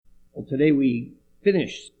Well, today we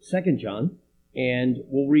finish 2 John, and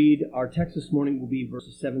we'll read, our text this morning will be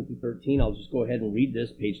verses 7 through 13. I'll just go ahead and read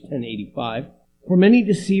this, page 1085. For many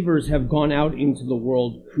deceivers have gone out into the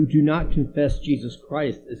world who do not confess Jesus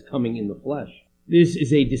Christ as coming in the flesh. This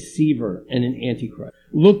is a deceiver and an antichrist.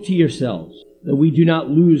 Look to yourselves, that we do not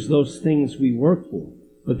lose those things we work for,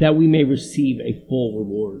 but that we may receive a full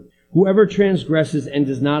reward. Whoever transgresses and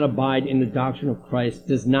does not abide in the doctrine of Christ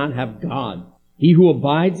does not have God. He who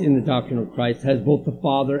abides in the doctrine of Christ has both the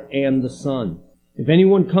Father and the Son. If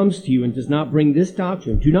anyone comes to you and does not bring this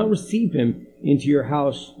doctrine, do not receive him into your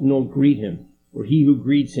house, nor greet him, for he who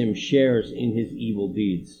greets him shares in his evil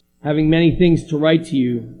deeds. Having many things to write to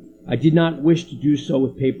you, I did not wish to do so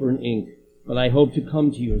with paper and ink, but I hope to come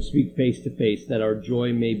to you and speak face to face, that our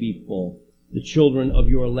joy may be full. The children of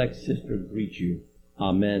your elect sister greet you.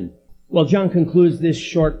 Amen. Well, John concludes this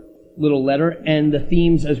short little letter, and the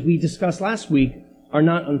themes, as we discussed last week, are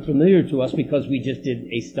not unfamiliar to us because we just did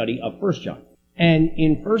a study of 1 John. And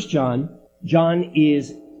in 1 John, John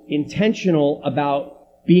is intentional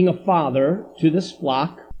about being a father to this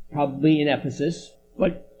flock, probably in Ephesus,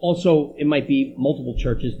 but also it might be multiple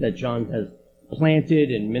churches that John has planted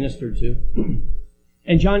and ministered to.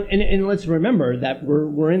 And John, and let's remember that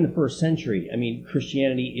we're in the first century. I mean,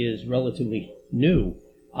 Christianity is relatively new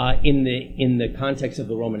in the context of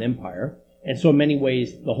the Roman Empire. And so in many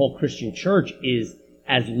ways, the whole Christian church is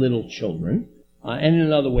as little children. And in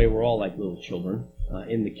another way, we're all like little children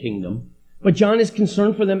in the kingdom. But John is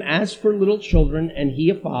concerned for them as for little children, and he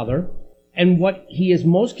a father. And what he is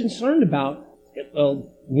most concerned about,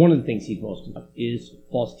 one of the things he's most concerned about is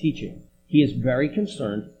false teaching. He is very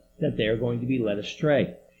concerned that they're going to be led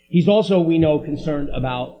astray. He's also, we know, concerned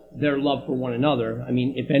about their love for one another. I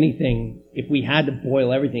mean, if anything, if we had to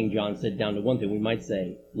boil everything John said down to one thing, we might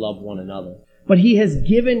say love one another. But he has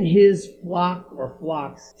given his flock or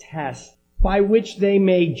flocks tests by which they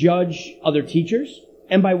may judge other teachers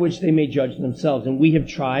and by which they may judge themselves. And we have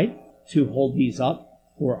tried to hold these up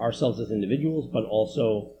for ourselves as individuals, but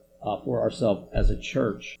also for ourselves as a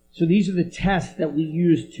church. So these are the tests that we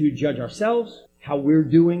use to judge ourselves, how we're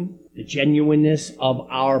doing, the genuineness of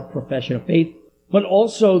our profession of faith. But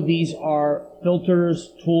also these are filters,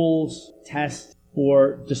 tools, tests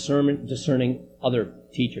for discerning other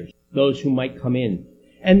teachers, those who might come in.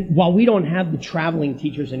 And while we don't have the traveling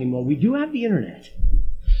teachers anymore, we do have the internet.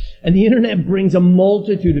 And the internet brings a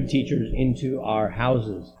multitude of teachers into our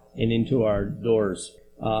houses and into our doors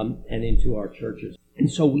and into our churches.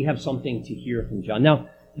 And so we have something to hear from John. Now,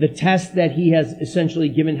 the tests that he has essentially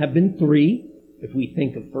given have been three. If we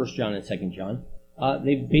think of 1 John and 2 John,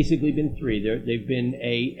 they've basically been three. They've been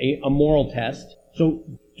a moral test. So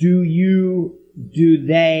do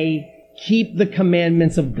they keep the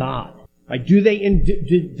commandments of God? Right? Does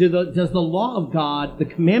the law of God, the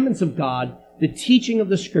commandments of God, the teaching of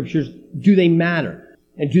the scriptures, do they matter?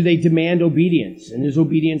 And do they demand obedience? And is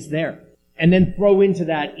obedience there? And then throw into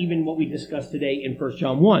that even what we discussed today in 1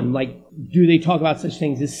 John 1. Like, do they talk about such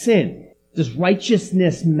things as sin? Does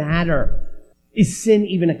righteousness matter? Is sin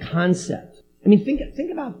even a concept? I mean, think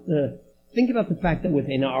about the fact that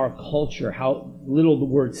within our culture, how little the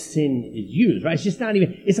word sin is used, right? It's just not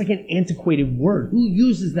even, it's like an antiquated word. Who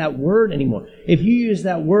uses that word anymore? If you use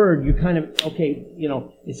that word, you're kind of, okay,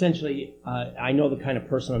 essentially, I know the kind of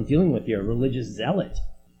person I'm dealing with here, a religious zealot.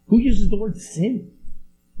 Who uses the word sin?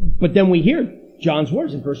 But then we hear John's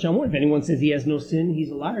words in 1 John 1. If anyone says he has no sin, he's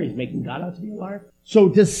a liar. He's making God out to be a liar. So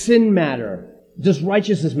does sin matter? Does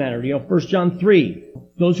righteousness matter? 1 John 3.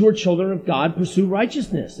 Those who are children of God pursue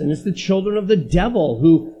righteousness. And it's the children of the devil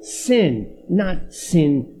who sin. Not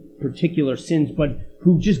sin, particular sins, but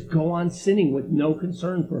who just go on sinning with no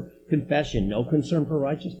concern for confession, no concern for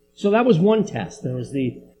righteousness. So that was one test. There was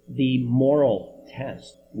the moral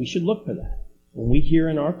test. We should look for that. When we hear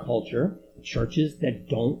in our culture churches that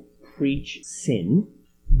don't preach sin,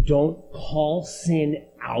 don't call sin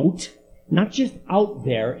out, not just out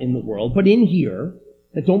there in the world, but in here,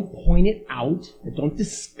 that don't point it out, that don't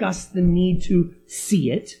discuss the need to see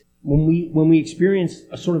it. When we experience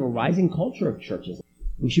a sort of a rising culture of churches,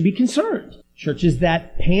 we should be concerned. Churches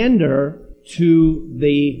that pander to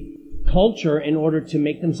the culture in order to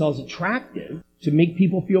make themselves attractive, to make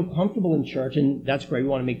people feel comfortable in church, and that's great. We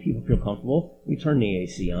want to make people feel comfortable. We turn the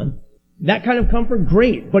AC on. That kind of comfort,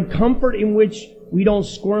 great. But comfort in which we don't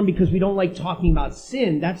squirm because we don't like talking about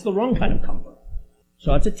sin, that's the wrong kind of comfort.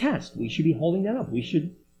 So it's a test. We should be holding that up. We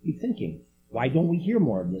should be thinking, why don't we hear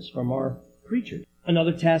more of this from our preachers?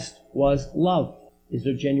 Another test was love. Is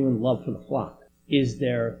there genuine love for the flock? Is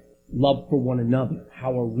there love for one another?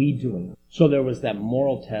 How are we doing? So there was that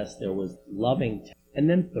moral test. There was loving test. And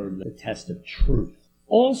then thirdly, the test of truth.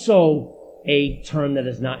 Also a term that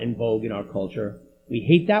is not in vogue in our culture. We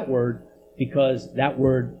hate that word because that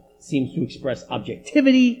word seems to express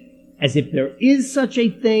objectivity, as if there is such a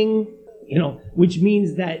thing, which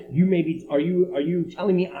means that you may be, are you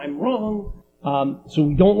telling me I'm wrong? So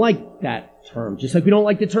we don't like that term. Just like we don't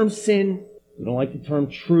like the term sin, we don't like the term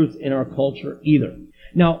truth in our culture either.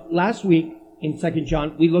 Now, last week in 2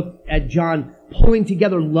 John, we looked at John pulling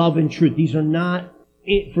together love and truth. These are not,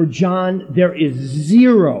 for John, there is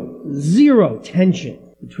zero tension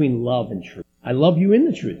between love and truth. I love you in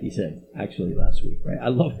the truth, he said, actually last week, right? I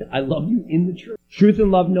love you in the truth. Truth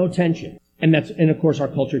and love, no tension. And of course our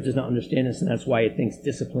culture does not understand this, and that's why it thinks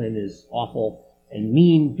discipline is awful and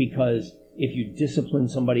mean, because if you discipline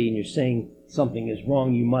somebody and you're saying something is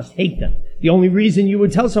wrong, you must hate them. The only reason you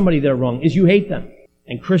would tell somebody they're wrong is you hate them.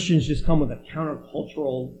 And Christians just come with a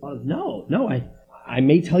countercultural, no, I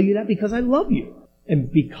may tell you that because I love you.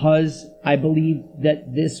 And because I believe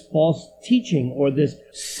that this false teaching or this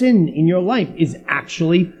sin in your life is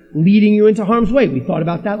actually leading you into harm's way. We thought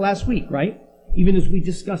about that last week, right? Even as we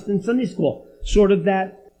discussed in Sunday school, sort of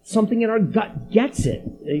that something in our gut gets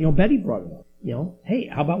it. Betty brought it up. Hey,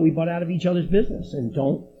 how about we butt out of each other's business and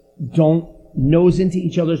don't nose into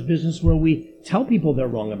each other's business where we tell people they're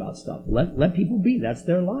wrong about stuff. Let people be. That's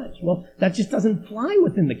their lives. Well, that just doesn't fly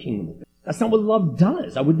within the kingdom of God. That's not what love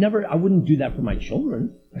does. I wouldn't do that for my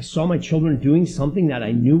children. If I saw my children doing something that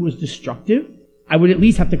I knew was destructive, I would at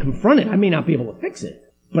least have to confront it. I may not be able to fix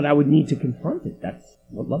it, but I would need to confront it. That's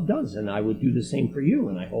what love does. And I would do the same for you,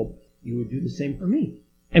 and I hope you would do the same for me.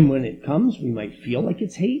 And when it comes, we might feel like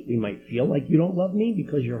it's hate. We might feel like you don't love me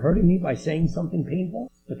because you're hurting me by saying something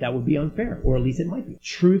painful, but that would be unfair, or at least it might be.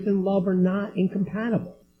 Truth and love are not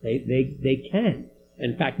incompatible. They can,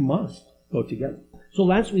 in fact, must go together. So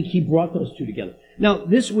last week, he brought those two together. Now,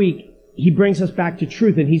 this week, he brings us back to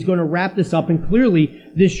truth, and he's going to wrap this up. And clearly,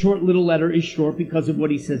 this short little letter is short because of what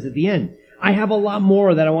he says at the end. I have a lot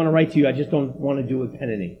more that I want to write to you. I just don't want to do it with pen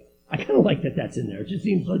and ink. I kind of like that that's in there. It just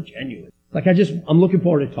seems so genuine. I'm looking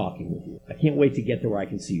forward to talking with you. I can't wait to get to where I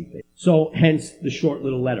can see you face. So, hence, the short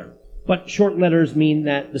little letter. But short letters mean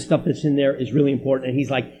that the stuff that's in there is really important. And he's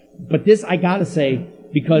like, but this I got to say,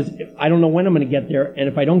 because I don't know when I'm going to get there, and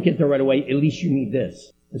if I don't get there right away, at least you need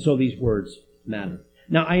this. And so these words matter.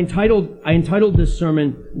 Now, I entitled this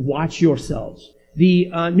sermon, Watch Yourselves. The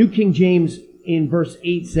New King James in verse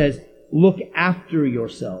 8 says, look after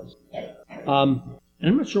yourselves. And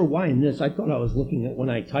I'm not sure why in this. I thought I was looking at, when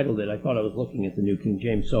I titled it, I thought I was looking at the New King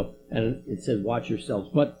James. And it said, watch yourselves.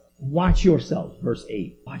 But watch yourselves, verse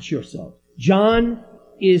 8. Watch yourselves. John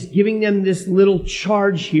is giving them this little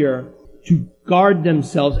charge here to guard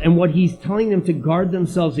themselves. And what he's telling them to guard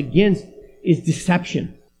themselves against is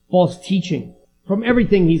deception, false teaching, from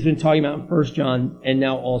everything he's been talking about in 1 John and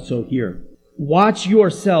now also here. Watch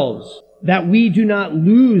yourselves that we do not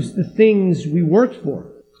lose the things we worked for,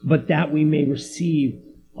 but that we may receive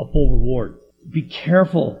a full reward. Be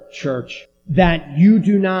careful, church, that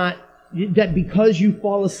because you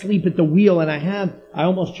fall asleep at the wheel, and I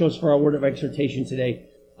almost chose for our word of exhortation today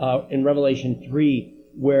in Revelation 3,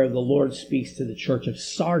 where the Lord speaks to the church of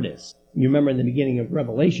Sardis. You remember in the beginning of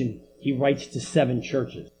Revelation, he writes to 7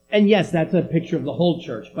 churches. And yes, that's a picture of the whole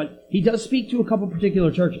church, but he does speak to a couple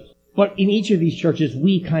particular churches. But in each of these churches,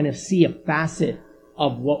 we kind of see a facet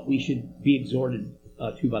of what we should be exhorted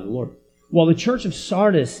to by the Lord. Well, the church of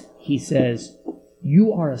Sardis, he says,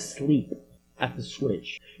 you are asleep at the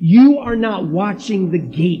switch. You are not watching the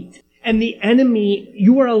gate. And the enemy,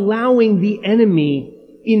 you are allowing the enemy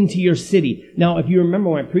into your city. Now, if you remember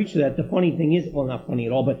when I preached that, the funny thing is, well, not funny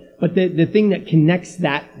at all, but the thing that connects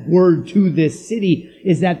that word to this city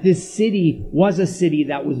is that this city was a city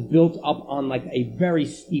that was built up on like a very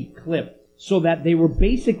steep cliff, so that they were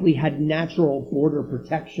basically had natural border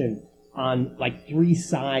protection on like 3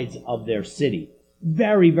 sides of their city.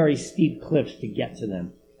 Very, very steep cliffs to get to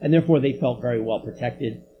them. And therefore they felt very well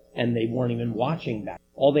protected, and they weren't even watching that.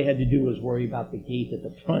 All they had to do was worry about the gate at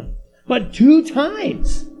the front. But 2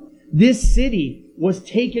 times, this city was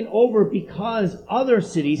taken over because other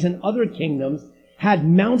cities and other kingdoms had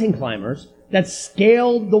mountain climbers that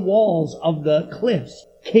scaled the walls of the cliffs,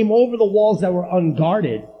 came over the walls that were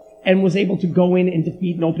unguarded, and was able to go in and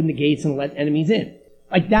defeat and open the gates and let enemies in.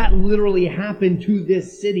 Like that literally happened to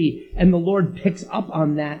this city, and the Lord picks up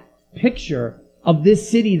on that picture of this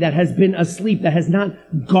city that has been asleep, that has not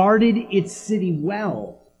guarded its city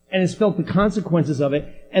well, and has felt the consequences of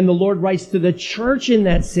it. And the Lord writes to the church in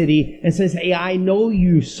that city and says, hey, I know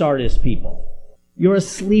you Sardis people. You're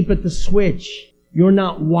asleep at the switch. You're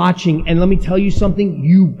not watching. And let me tell you something,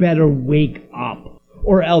 you better wake up,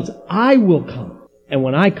 or else I will come. And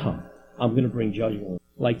when I come, I'm going to bring judgment.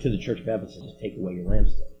 like to the church of Ephesus, take away your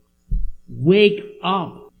lampstand. Wake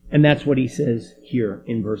up. And that's what he says here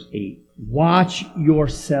in verse 8. Watch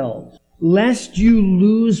yourselves, lest you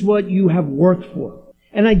lose what you have worked for.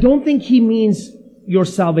 And I don't think he means your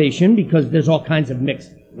salvation, because there's all kinds of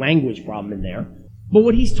mixed language problem in there. But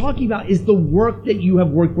what he's talking about is the work that you have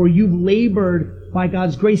worked for. You've labored by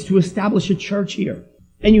God's grace to establish a church here.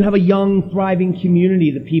 And you have a young, thriving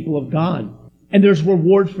community, the people of God. And there's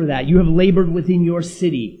reward for that. You have labored within your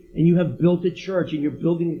city, and you have built a church, and you're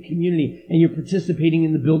building a community, and you're participating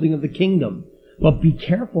in the building of the kingdom. But be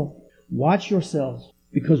careful. Watch yourselves,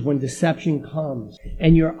 because when deception comes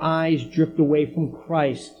and your eyes drift away from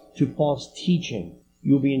Christ to false teaching,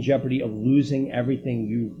 you'll be in jeopardy of losing everything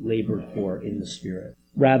you labored for in the Spirit.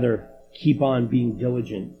 Rather, keep on being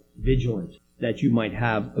diligent, vigilant, that you might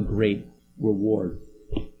have a great reward.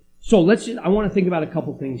 So I want to think about a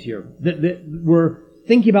couple things here. We're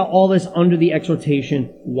thinking about all this under the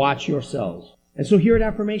exhortation, watch yourselves. And so here at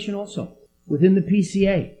Affirmation also, within the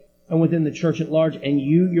PCA and within the church at large, and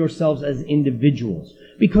you yourselves as individuals.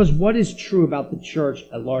 Because what is true about the church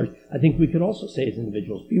at large, I think we could also say as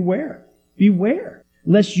individuals, beware. Beware,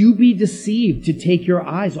 lest you be deceived to take your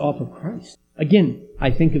eyes off of Christ. Again,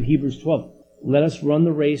 I think of Hebrews 12. Let us run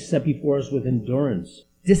the race set before us with endurance,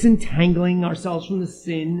 disentangling ourselves from the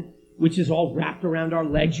sin which is all wrapped around our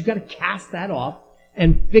legs. You've got to cast that off,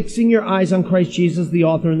 and fixing your eyes on Christ Jesus, the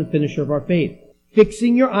author and the finisher of our faith.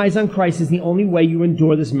 Fixing your eyes on Christ is the only way you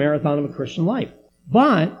endure this marathon of a Christian life.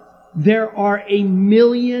 But there are a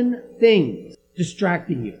million things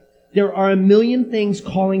distracting you. There are a million things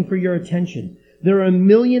calling for your attention. There are a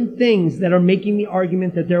million things that are making the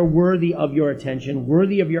argument that they're worthy of your attention,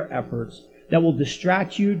 worthy of your efforts, that will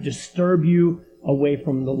distract you, disturb you away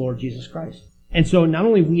from the Lord Jesus Christ. And so not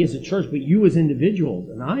only we as a church, but you as individuals,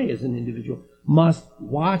 and I as an individual, must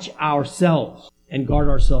watch ourselves and guard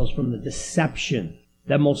ourselves from the deception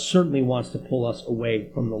that most certainly wants to pull us away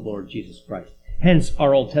from the Lord Jesus Christ. Hence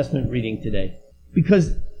our Old Testament reading today.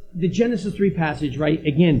 Because the Genesis 3 passage, right,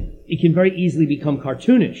 again, it can very easily become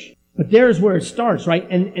cartoonish. But there's where it starts, right?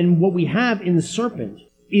 And what we have in the serpent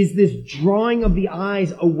is this drawing of the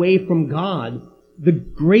eyes away from God, the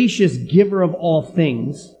gracious giver of all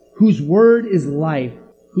things, whose word is life,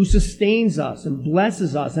 who sustains us and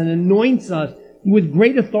blesses us and anoints us with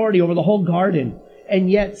great authority over the whole garden. And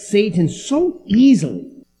yet Satan so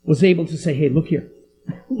easily was able to say, hey, look here,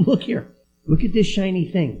 look here, look at this shiny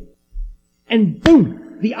thing. And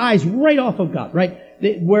boom, the eyes right off of God, right?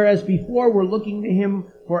 Whereas before we're looking to Him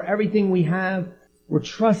for everything we have, we're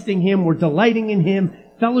trusting Him, we're delighting in Him,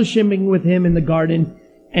 fellowshipping with Him in the garden,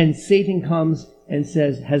 and Satan comes and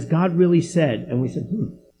says, has God really said? And we said,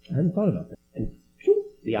 I hadn't thought about that. And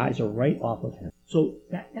the eyes are right off of Him. So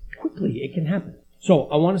that quickly, it can happen. So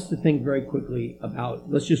I want us to think very quickly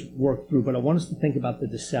about, let's just work through, but I want us to think about the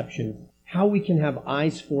deception, how we can have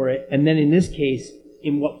eyes for it, and then in this case,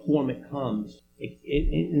 in what form it comes.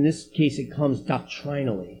 In this case, it comes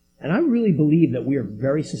doctrinally. And I really believe that we are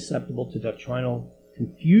very susceptible to doctrinal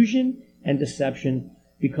confusion and deception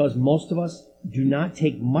because most of us do not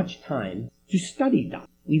take much time to study doctrine.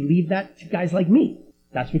 We leave that to guys like me.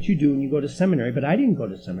 That's what you do when you go to seminary, but I didn't go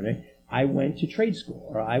to seminary. I went to trade school,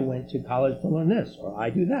 or I went to college to learn this, or I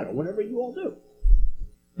do that, or whatever you all do.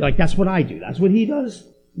 You're like, that's what I do. That's what he does.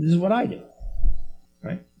 This is what I do.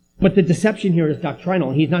 Right? But the deception here is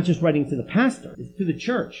doctrinal. He's not just writing to the pastor. It's to the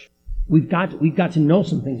church. We've got to know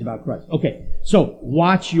some things about Christ. Okay, so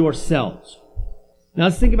watch yourselves. Now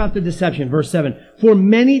let's think about the deception. Verse 7. For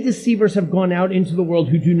many deceivers have gone out into the world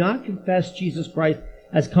who do not confess Jesus Christ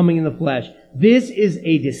as coming in the flesh. This is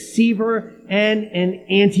a deceiver and an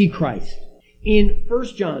antichrist. In 1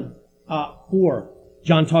 John 4,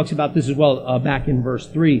 John talks about this as well back in verse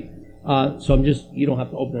 3. So you don't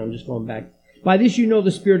have to open it. I'm just going back. By this you know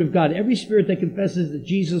the Spirit of God. Every spirit that confesses that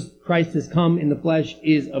Jesus Christ has come in the flesh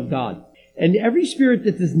is of God. And every spirit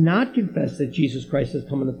that does not confess that Jesus Christ has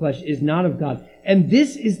come in the flesh is not of God. And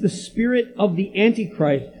this is the spirit of the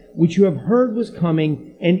Antichrist, which you have heard was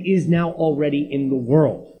coming and is now already in the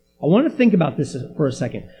world. I want to think about this for a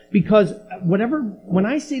second, because when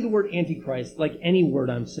I say the word Antichrist, like any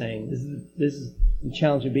word I'm saying, this is the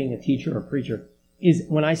challenge of being a teacher or preacher, is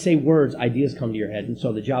when I say words, ideas come to your head. And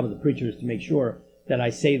so the job of the preacher is to make sure that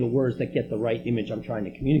I say the words that get the right image I'm trying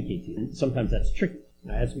to communicate to you. And sometimes that's tricky.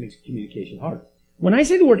 That makes communication hard. When I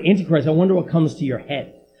say the word Antichrist, I wonder what comes to your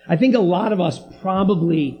head. I think a lot of us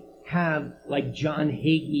probably have like John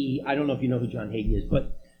Hagee. I don't know if you know who John Hagee is,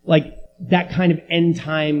 but like that kind of end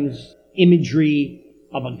times imagery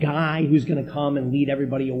of a guy who's going to come and lead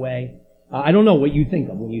everybody away. I don't know what you think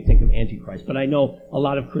of when you think of Antichrist, but I know a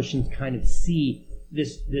lot of Christians kind of see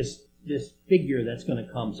this figure that's going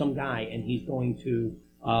to come, some guy, and he's going to,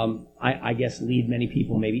 I guess, lead many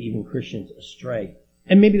people, maybe even Christians, astray.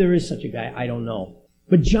 And maybe there is such a guy, I don't know.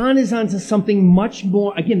 But John is onto something much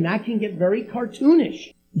more, again, that can get very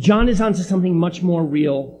cartoonish. John is onto something much more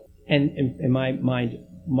real and, in my mind,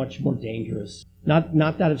 much more dangerous.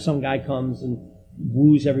 Not that if some guy comes and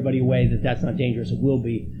woos everybody away, that's not dangerous. It will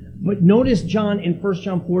be. But notice John in 1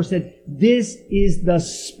 John 4 said, this is the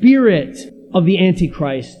spirit of the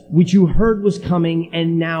Antichrist, which you heard was coming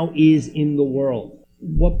and now is in the world.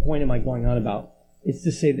 What point am I going on about? It's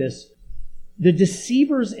to say this. The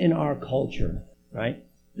deceivers in our culture, right?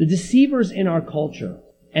 The deceivers in our culture,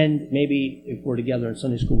 and maybe if we're together in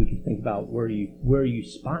Sunday school, we can think about where you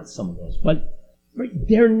spot some of those. But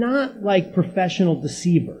they're not like professional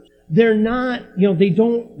deceivers. They're not,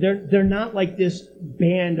 they're not like this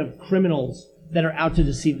band of criminals that are out to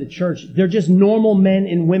deceive the church. They're just normal men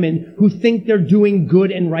and women who think they're doing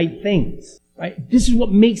good and right things, right? This is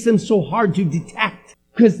what makes them so hard to detect,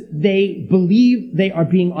 because they believe they are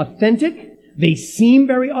being authentic. They seem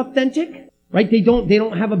very authentic, right? They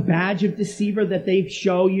don't have a badge of deceiver that they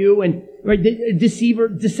show you, and right,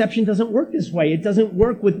 deception doesn't work this way. It doesn't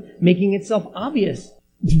work with making itself obvious.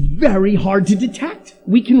 It's very hard to detect.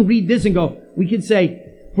 We can read this and we can say,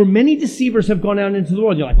 for many deceivers have gone out into the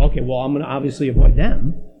world. You're like, okay, well, I'm going to obviously avoid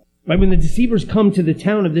them. Right? When the deceivers come to the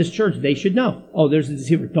town of this church, they should know, oh, there's a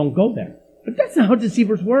deceiver. Don't go there. But that's not how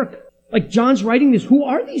deceivers work. Like John's writing this. Who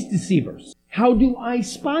are these deceivers? How do I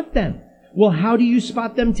spot them? Well, how do you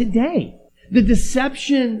spot them today? The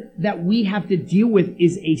deception that we have to deal with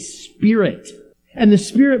is a spirit. And the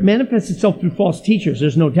spirit manifests itself through false teachers.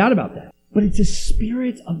 There's no doubt about that. But it's a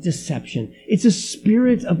spirit of deception. It's a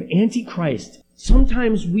spirit of Antichrist.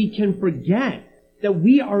 Sometimes we can forget that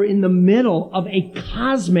we are in the middle of a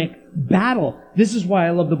cosmic battle. This is why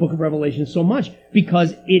I love the book of Revelation so much,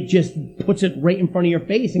 because it just puts it right in front of your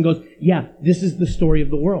face and goes, yeah, this is the story of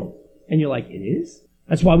the world. And you're like, it is?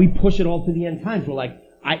 That's why we push it all to the end times. We're like,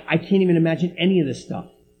 I can't even imagine any of this stuff.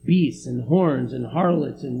 Beasts and horns and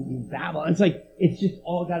harlots and Babel. It's like, it's just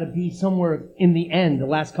all got to be somewhere in the end. The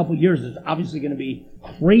last couple of years is obviously going to be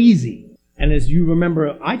crazy. And as you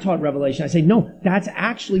remember, I taught Revelation. I say, no, that's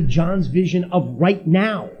actually John's vision of right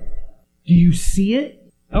now. Do you see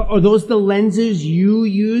it? Are those the lenses you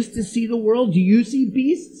use to see the world? Do you see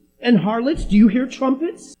beasts and harlots? Do you hear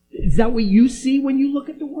trumpets? Is that what you see when you look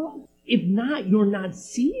at the world? If not, you're not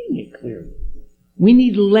seeing it clearly. We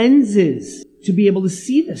need lenses to be able to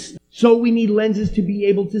see this. So we need lenses to be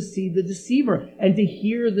able to see the deceiver and to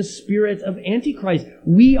hear the spirit of Antichrist.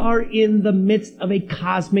 We are in the midst of a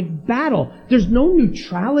cosmic battle. There's no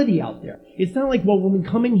neutrality out there. It's not like, well, when we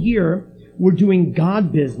come in here, we're doing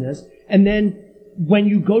God business, and then when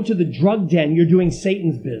you go to the drug den, you're doing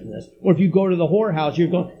Satan's business. Or if you go to the whorehouse, you're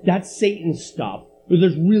going, that's Satan's stuff. Or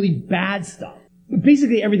there's really bad stuff. But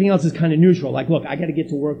basically everything else is kind of neutral. Like, look, I got to get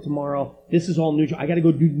to work tomorrow. This is all neutral. I got to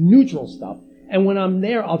go do neutral stuff. And when I'm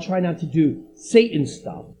there, I'll try not to do Satan's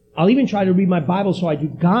stuff. I'll even try to read my Bible so I do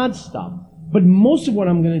God's stuff. But most of what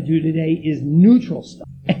I'm going to do today is neutral stuff.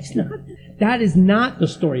 That is not the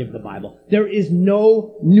story of the Bible. There is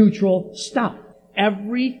no neutral stuff.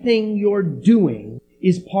 Everything you're doing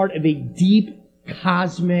is part of a deep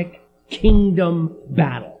cosmic kingdom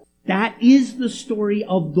battle. That is the story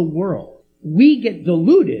of the world. We get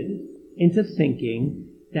deluded into thinking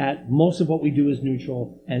that most of what we do is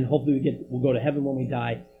neutral, and hopefully we'll go to heaven when we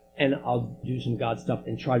die, and I'll do some God stuff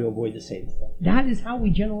and try to avoid the Satan stuff. That is how we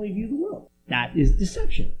generally view the world. That is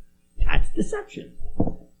deception. That's deception.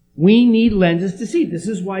 We need lenses to see. This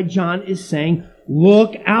is why John is saying,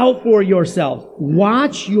 look out for yourselves.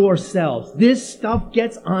 Watch yourselves. This stuff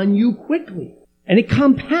gets on you quickly. And it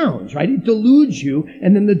compounds, right? It deludes you,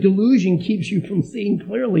 and then the delusion keeps you from seeing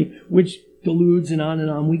clearly, which deludes, and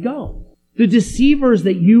on we go. The deceivers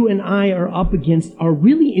that you and I are up against are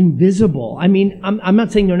really invisible. I mean, I'm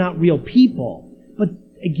not saying they're not real people, but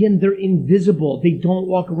again, they're invisible. They don't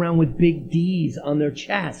walk around with big D's on their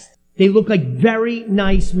chest. They look like very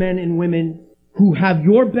nice men and women who have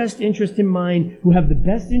your best interest in mind, who have the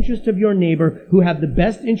best interest of your neighbor, who have the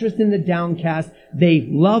best interest in the downcast. They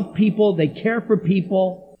love people. They care for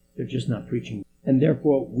people. They're just not preaching. And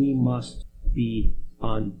therefore, we must be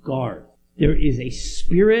on guard. There is a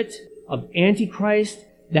spirit of Antichrist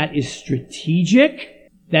that is strategic,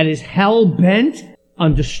 that is hell-bent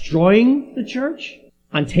on destroying the church,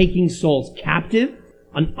 on taking souls captive,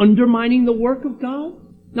 on undermining the work of God.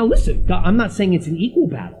 Now listen, God, I'm not saying it's an equal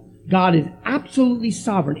battle. God is absolutely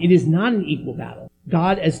sovereign. It is not an equal battle.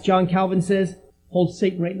 God, as John Calvin says, holds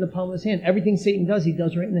Satan right in the palm of his hand. Everything Satan does, he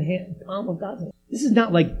does right in the palm of God's hand. This is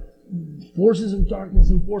not like forces of darkness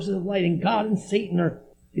and forces of light, and God and Satan are...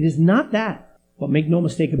 It is not that. But make no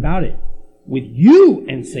mistake about it. With you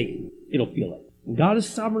and Satan, it'll feel like. And God is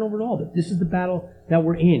sovereign over it all. But this is the battle that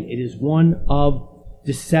we're in. It is one of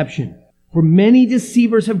deception. For many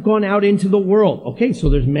deceivers have gone out into the world. Okay, so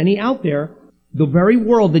there's many out there. The very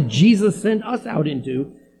world that Jesus sent us out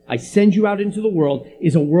into, I send you out into the world,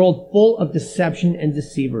 is a world full of deception and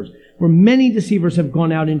deceivers. For many deceivers have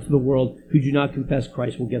gone out into the world who do not confess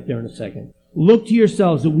Christ. We'll get there in a second. Look to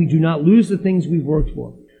yourselves that we do not lose the things we've worked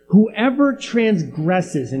for. Whoever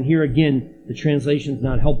transgresses, and here again, the translation's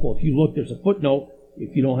not helpful. If you look, there's a footnote.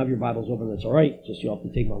 If you don't have your Bibles open, that's all right. Just you'll have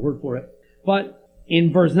to take my word for it. But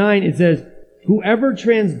in verse 9, it says, whoever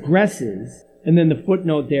transgresses, and then the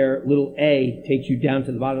footnote there, little a, takes you down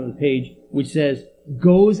to the bottom of the page, which says,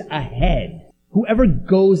 goes ahead. Whoever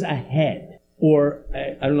goes ahead. Or,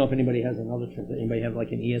 I don't know if anybody has another translation. Anybody have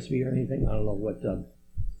like an ESV or anything? I don't know what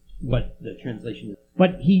the translation is.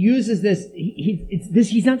 But he uses this,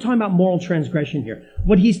 he's not talking about moral transgression here.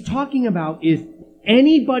 What he's talking about is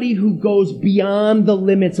anybody who goes beyond the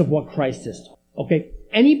limits of what Christ has taught. Okay?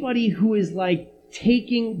 Anybody who is like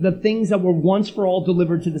taking the things that were once for all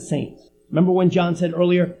delivered to the saints. Remember when John said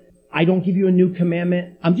earlier, I don't give you a new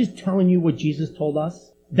commandment. I'm just telling you what Jesus told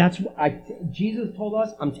us. That's what Jesus told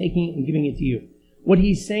us. I'm taking it and giving it to you. What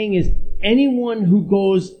he's saying is anyone who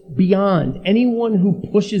goes beyond, anyone who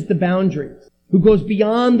pushes the boundaries, who goes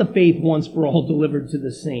beyond the faith once for all delivered to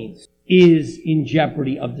the saints, is in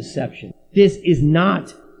jeopardy of deception. This is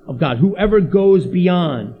not of God. Whoever goes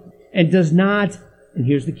beyond and does not, and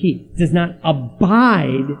here's the key, does not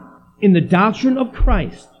abide in the doctrine of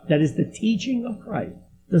Christ, that is the teaching of Christ,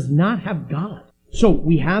 does not have God. So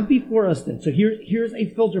we have before us then, so here's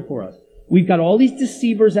a filter for us. We've got all these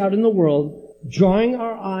deceivers out in the world, drawing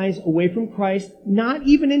our eyes away from Christ, not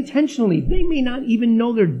even intentionally. They may not even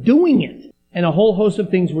know they're doing it. And a whole host of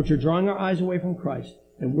things which are drawing our eyes away from Christ.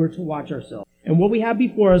 And we're to watch ourselves. And what we have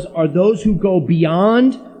before us are those who go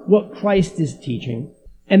beyond what Christ is teaching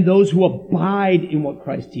and those who abide in what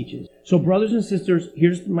Christ teaches. So brothers and sisters,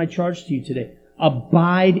 here's my charge to you today.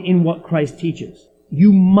 Abide in what Christ teaches.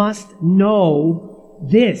 You must know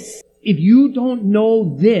this. If you don't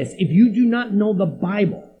know this, if you do not know the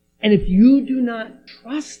Bible, and if you do not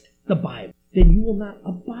trust the Bible, then you will not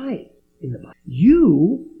abide in the Bible.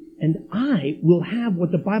 You and I will have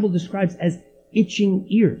what the Bible describes as itching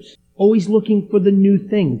ears, always looking for the new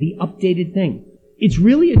thing, the updated thing. It's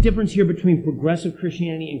really a difference here between progressive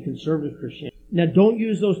Christianity and conservative Christianity. Now, don't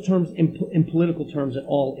use those terms in political terms at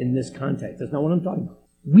all in this context. That's not what I'm talking about.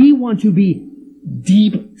 We want to be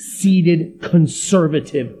deep-seated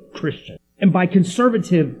conservative Christians. And by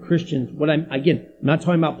conservative Christians, I'm not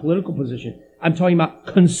talking about political position. I'm talking about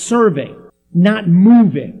conserving, not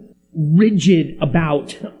moving, rigid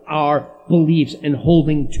about our beliefs and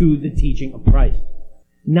holding to the teaching of Christ.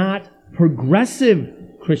 Not progressive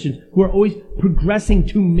Christians who are always progressing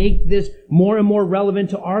to make this more and more relevant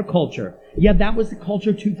to our culture. Yeah, that was the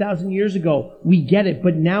culture 2,000 years ago. We get it,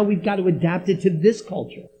 but now we've got to adapt it to this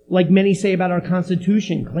culture. Like many say about our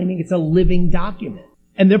Constitution, claiming it's a living document.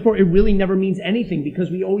 And therefore, it really never means anything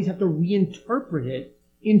because we always have to reinterpret it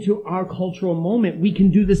into our cultural moment. We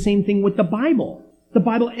can do the same thing with the Bible. The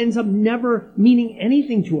Bible ends up never meaning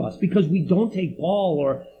anything to us because we don't take Paul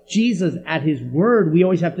or Jesus at his word. We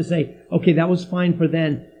always have to say, okay, that was fine for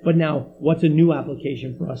then, but now what's a new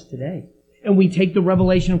application for us today? And we take the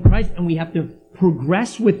revelation of Christ and we have to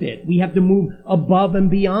progress with it. We have to move above and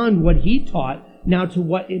beyond what he taught now to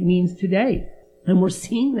what it means today. And we're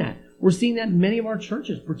seeing that. We're seeing that in many of our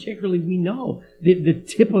churches, particularly we know the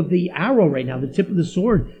tip of the arrow right now, the tip of the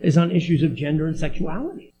sword is on issues of gender and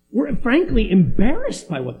sexuality. We're frankly embarrassed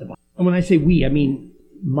by what the Bible, and when I say we, I mean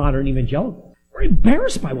modern evangelicals. We're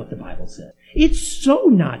embarrassed by what the Bible says. It's so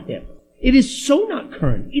not hip. It is so not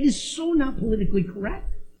current. It is so not politically correct.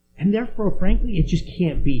 And therefore, frankly, it just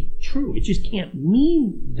can't be true. It just can't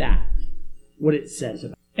mean that, what it says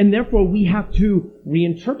about it. And therefore, we have to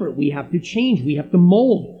reinterpret. We have to change. We have to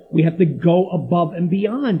mold. We have to go above and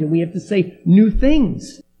beyond. And we have to say new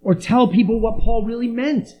things. Or tell people what Paul really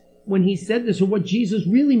meant when he said this, or what Jesus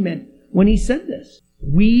really meant when he said this.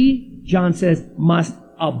 We, John says, must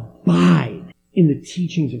abide in the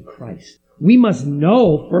teachings of Christ. We must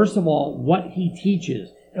know, first of all, what he teaches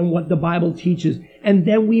and what the Bible teaches. And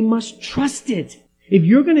then we must trust it. If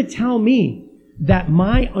you're going to tell me that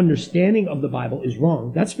my understanding of the Bible is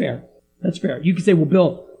wrong, that's fair. That's fair. You can say, well,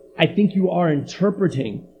 Bill, I think you are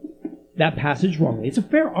interpreting that passage wrongly. It's a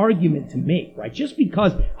fair argument to make, right? Just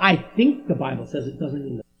because I think the Bible says it doesn't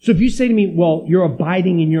mean that. So if you say to me, well, you're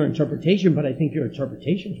abiding in your interpretation, but I think your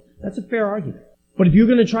interpretation, that's a fair argument. But if you're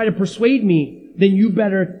going to try to persuade me, then you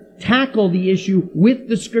better tackle the issue with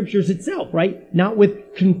the scriptures itself, right? Not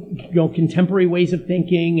with contemporary ways of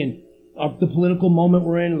thinking and the political moment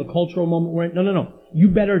we're in, or the cultural moment we're in. No. You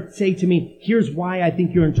better say to me, here's why I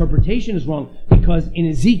think your interpretation is wrong. Because in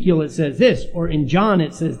Ezekiel it says this, or in John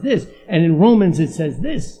it says this, and in Romans it says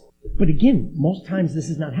this. But again, most times this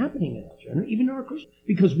is not happening in our church, even in our Christians,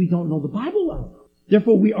 because we don't know the Bible well enough.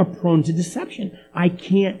 Therefore, we are prone to deception. I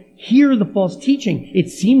can't hear the false teaching. It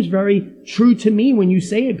seems very true to me when you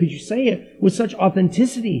say it, because you say it with such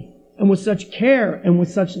authenticity and with such care and with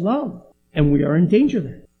such love. And we are in danger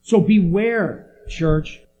there. So beware,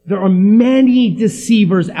 church. There are many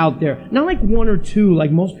deceivers out there. Not like one or two,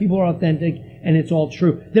 like most people are authentic and it's all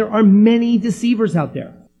true. There are many deceivers out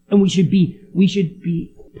there. And we should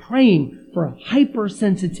be praying for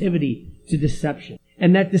hypersensitivity to deception.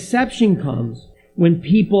 And that deception comes when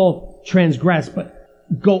people transgress, but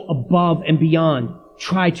go above and beyond,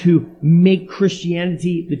 try to make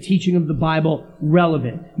Christianity, the teaching of the Bible,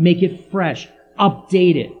 relevant, make it fresh,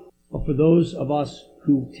 update it. But for those of us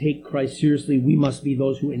who take Christ seriously, we must be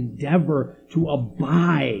those who endeavor to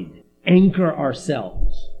abide, anchor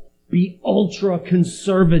ourselves, be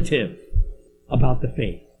ultra-conservative about the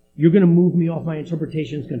faith. You're going to move me off my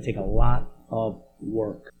interpretation. It's going to take a lot of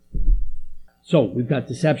work. So we've got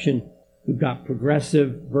deception. We've got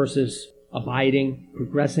progressive versus abiding,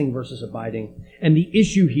 progressing versus abiding. And the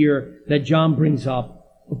issue here that John brings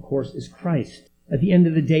up, of course, is Christ. At the end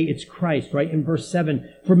of the day, it's Christ, right? In verse 7,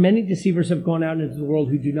 for many deceivers have gone out into the world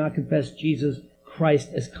who do not confess Jesus Christ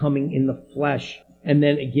as coming in the flesh. And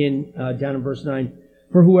then again, down in verse 9,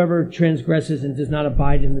 for whoever transgresses and does not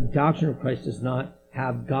abide in the doctrine of Christ does not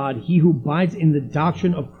have God. He who abides in the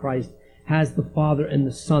doctrine of Christ has the Father and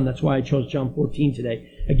the Son. That's why I chose John 14 today.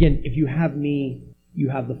 Again, if you have me, you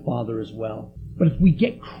have the Father as well. But if we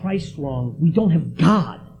get Christ wrong, we don't have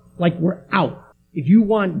God. Like we're out. If you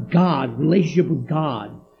want God, relationship with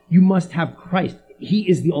God, you must have Christ. He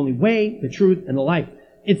is the only way, the truth, and the life.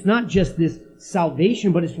 It's not just this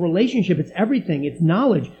salvation, but it's relationship. It's everything. It's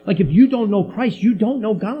knowledge. Like if you don't know Christ, you don't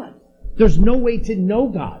know God. There's no way to know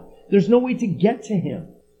God. There's no way to get to Him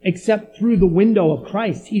except through the window of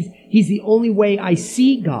Christ. He's the only way I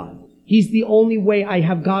see God. He's the only way I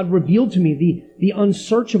have God revealed to me. The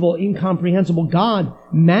unsearchable, incomprehensible God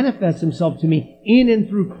manifests Himself to me in and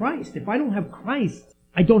through Christ. If I don't have Christ,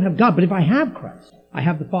 I don't have God. But if I have Christ, I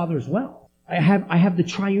have the Father as well. I have the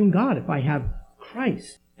triune God if I have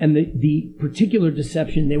Christ. And the particular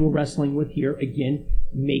deception they were wrestling with here, again,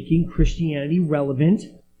 making Christianity relevant,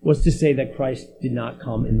 was to say that Christ did not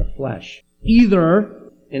come in the flesh.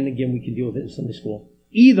 Either, and again we can deal with it in Sunday school,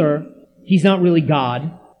 either He's not really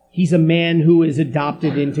God, He's a man who is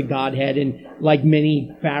adopted into Godhead and like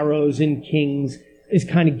many pharaohs and kings is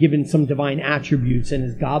kind of given some divine attributes and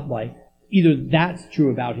is godlike. Either that's true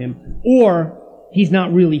about Him or He's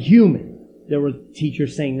not really human. There were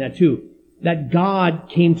teachers saying that too. That God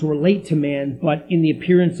came to relate to man, but in the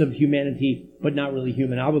appearance of humanity, but not really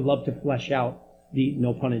human. I would love to flesh out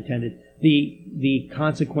no pun intended, the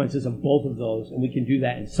consequences of both of those, and we can do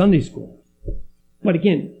that in Sunday school. But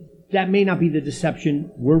again, that may not be the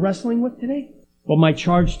deception we're wrestling with today. But my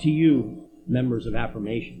charge to you, members of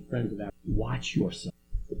Affirmation, friends of Affirmation, watch yourself.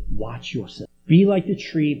 Watch yourself. Be like the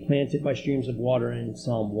tree planted by streams of water in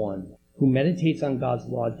Psalm 1, who meditates on God's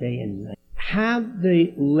law day and night. Have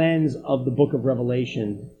the lens of the book of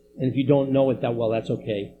Revelation, and if you don't know it that well, that's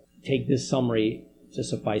okay. Take this summary to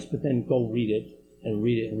suffice, but then go read it and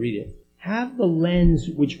read it and read it. Have the lens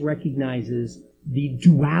which recognizes the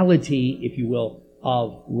duality, if you will,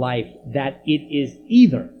 of life, that it is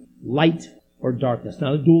either light or darkness.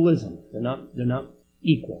 Not a dualism. They're not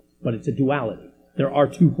equal, but it's a duality. There are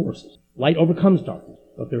two forces. Light overcomes darkness,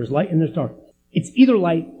 but there is light and there's darkness. It's either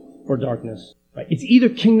light or darkness. Right? It's either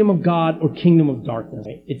kingdom of God or kingdom of darkness.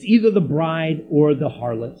 Right? It's either the bride or the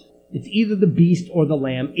harlot. It's either the beast or the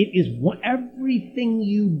lamb. It is everything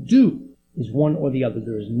you do is one or the other.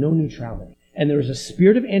 There is no neutrality. And there is a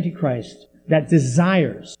spirit of Antichrist that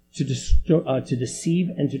desires to deceive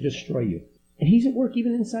and to destroy you. And he's at work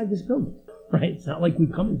even inside this building. Right? It's not like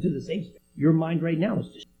we've come into the safe space. Your mind right now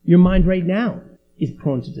is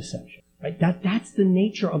prone to deception. Right? That's the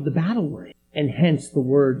nature of the battle we're in. And hence the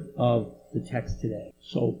word of the text today.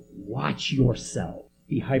 So watch yourself.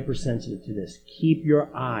 Be hypersensitive to this. Keep your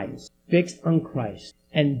eyes fixed on Christ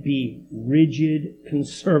and be rigid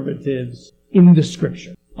conservatives in the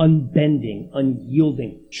Scripture. Unbending,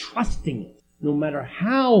 unyielding, trusting it. No matter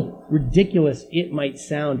how ridiculous it might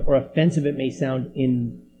sound or offensive it may sound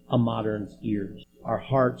in a modern's ears. Our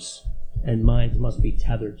hearts and minds must be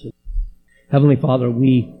tethered to. Heavenly Father,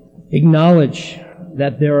 we acknowledge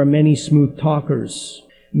that there are many smooth talkers,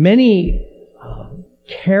 many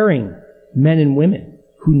caring men and women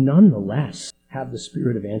who nonetheless have the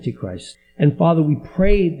spirit of Antichrist. And Father, we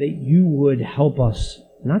pray that you would help us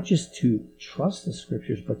not just to trust the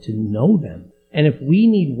Scriptures, but to know them. And if we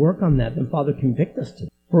need work on that, then Father, convict us today.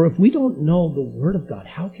 For if we don't know the Word of God,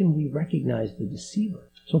 how can we recognize the deceiver?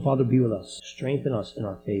 So Father, be with us. Strengthen us in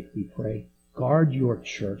our faith, we pray. Guard your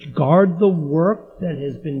church. Guard the work that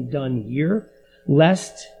has been done here,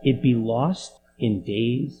 lest it be lost in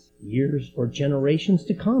days, years, or generations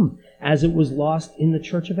to come, as it was lost in the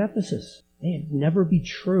church of Ephesus. May it never be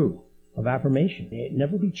true of affirmation. May it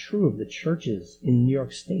never be true of the churches in New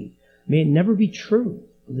York State. May it never be true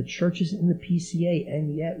of the churches in the PCA.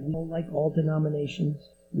 And yet, we know, like all denominations,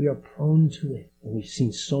 we are prone to it. And we've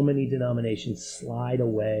seen so many denominations slide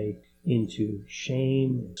away into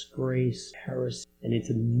shame, disgrace, heresy, and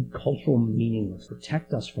into cultural meaninglessness.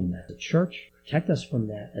 Protect us from that. The church, protect us from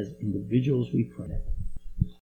that as individuals, we pray.